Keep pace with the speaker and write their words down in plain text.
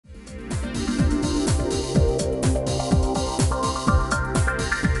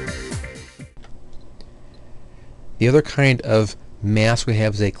The other kind of mask we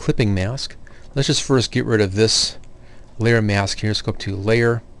have is a clipping mask. Let's just first get rid of this layer mask here. Let's go up to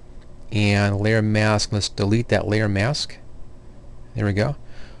Layer and Layer Mask. Let's delete that layer mask. There we go.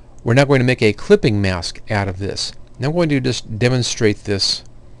 We're now going to make a clipping mask out of this. Now I'm going to just demonstrate this.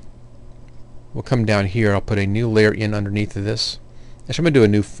 We'll come down here. I'll put a new layer in underneath of this. Actually, I'm going to do a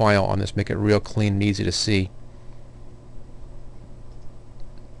new file on this, make it real clean and easy to see.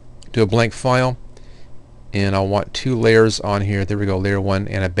 Do a blank file, and I'll want 2 layers on here. There we go, layer 1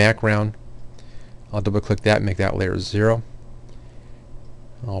 and a background. I'll double click that and make that layer 0.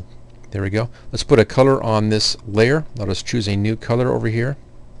 There we go. Let's put a color on this layer. Let us choose a new color over here.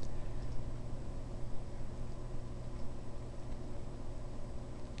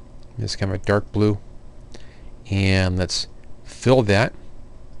 This kind of a dark blue, and let's fill that.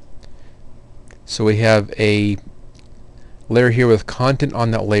 So we have a layer here with content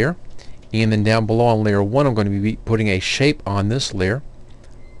on that layer, and then down below on layer 1 I'm going to be putting a shape on this layer.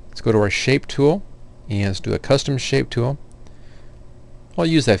 Let's go to our shape tool and let's do a custom shape tool. I'll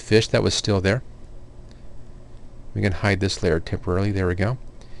use that fish that was still there. We can hide this layer temporarily. There we go.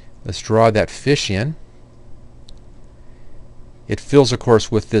 Let's draw that fish in. It fills, of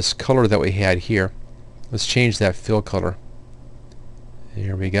course, with this color that we had here. Let's change that fill color.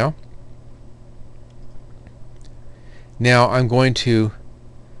 There we go. Now I'm going to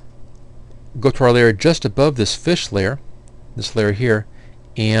go to our layer just above this fish layer, this layer here,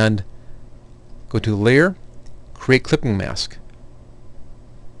 and go to Layer, Create Clipping Mask.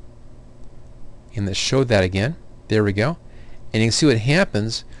 And let's show that again. There we go. And you can see what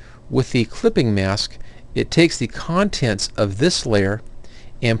happens with the clipping mask. It takes the contents of this layer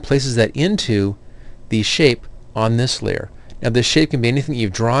and places that into the shape on this layer. Now this shape can be anything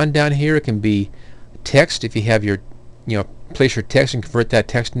you've drawn down here. It can be text if you have your, place your text and convert that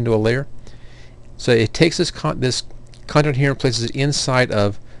text into a layer. So it takes this content here and places it inside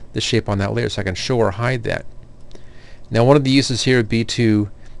of the shape on that layer, so I can show or hide that. Now one of the uses here would be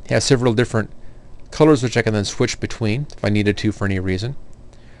to have several different colors which I can then switch between if I needed to for any reason,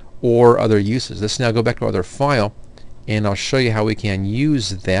 or other uses. Let's now go back to our other file and I'll show you how we can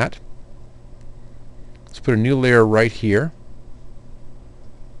use that. Let's put a new layer right here.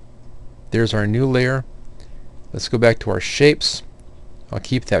 There's our new layer. Let's go back to our shapes. I'll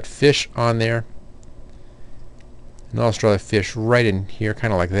keep that fish on there, and I'll draw the fish right in here,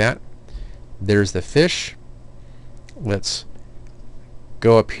 kind of like that. There's the fish. Let's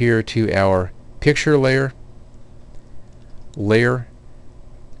go up here to our picture layer, Layer,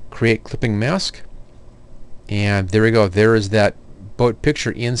 Create Clipping Mask, and there we go. There is that boat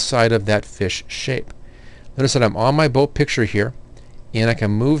picture inside of that fish shape. Notice that I'm on my boat picture here, and I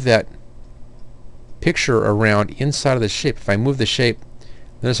can move that picture around inside of the shape. If I move the shape,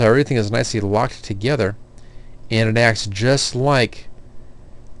 notice how everything is nicely locked together, and it acts just like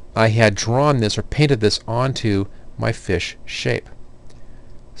I had drawn this or painted this onto my fish shape.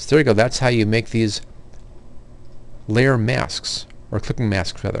 So there you go. That's how you make these layer masks, or clipping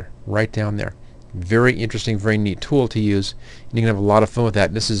masks rather, right down there. Very interesting, very neat tool to use, and you can have a lot of fun with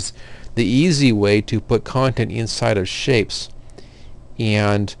that. This is the easy way to put content inside of shapes,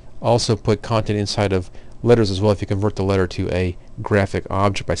 and also put content inside of letters as well if you convert the letter to a graphic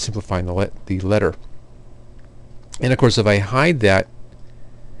object by simplifying the letter. And of course if I hide that,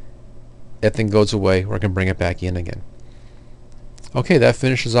 that thing goes away, or I can bring it back in again. Okay, that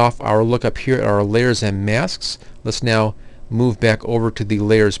finishes off our look up here at our layers and masks. Let's now move back over to the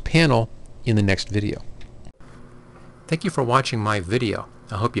layers panel in the next video. Thank you for watching my video.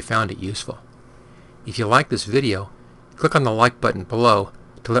 I hope you found it useful. If you like this video, click on the like button below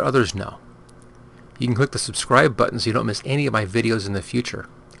to let others know. You can click the subscribe button so you don't miss any of my videos in the future.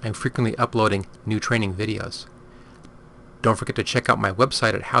 I'm frequently uploading new training videos. Don't forget to check out my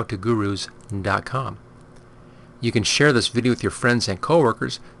website at howtogurus.com. You can share this video with your friends and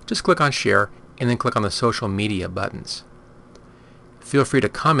coworkers. Just click on share and then click on the social media buttons. Feel free to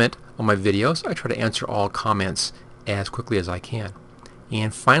comment on my videos. I try to answer all comments as quickly as I can.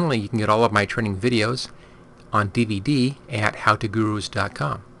 And finally, you can get all of my training videos on DVD at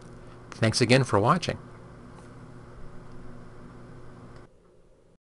howtogurus.com. Thanks again for watching.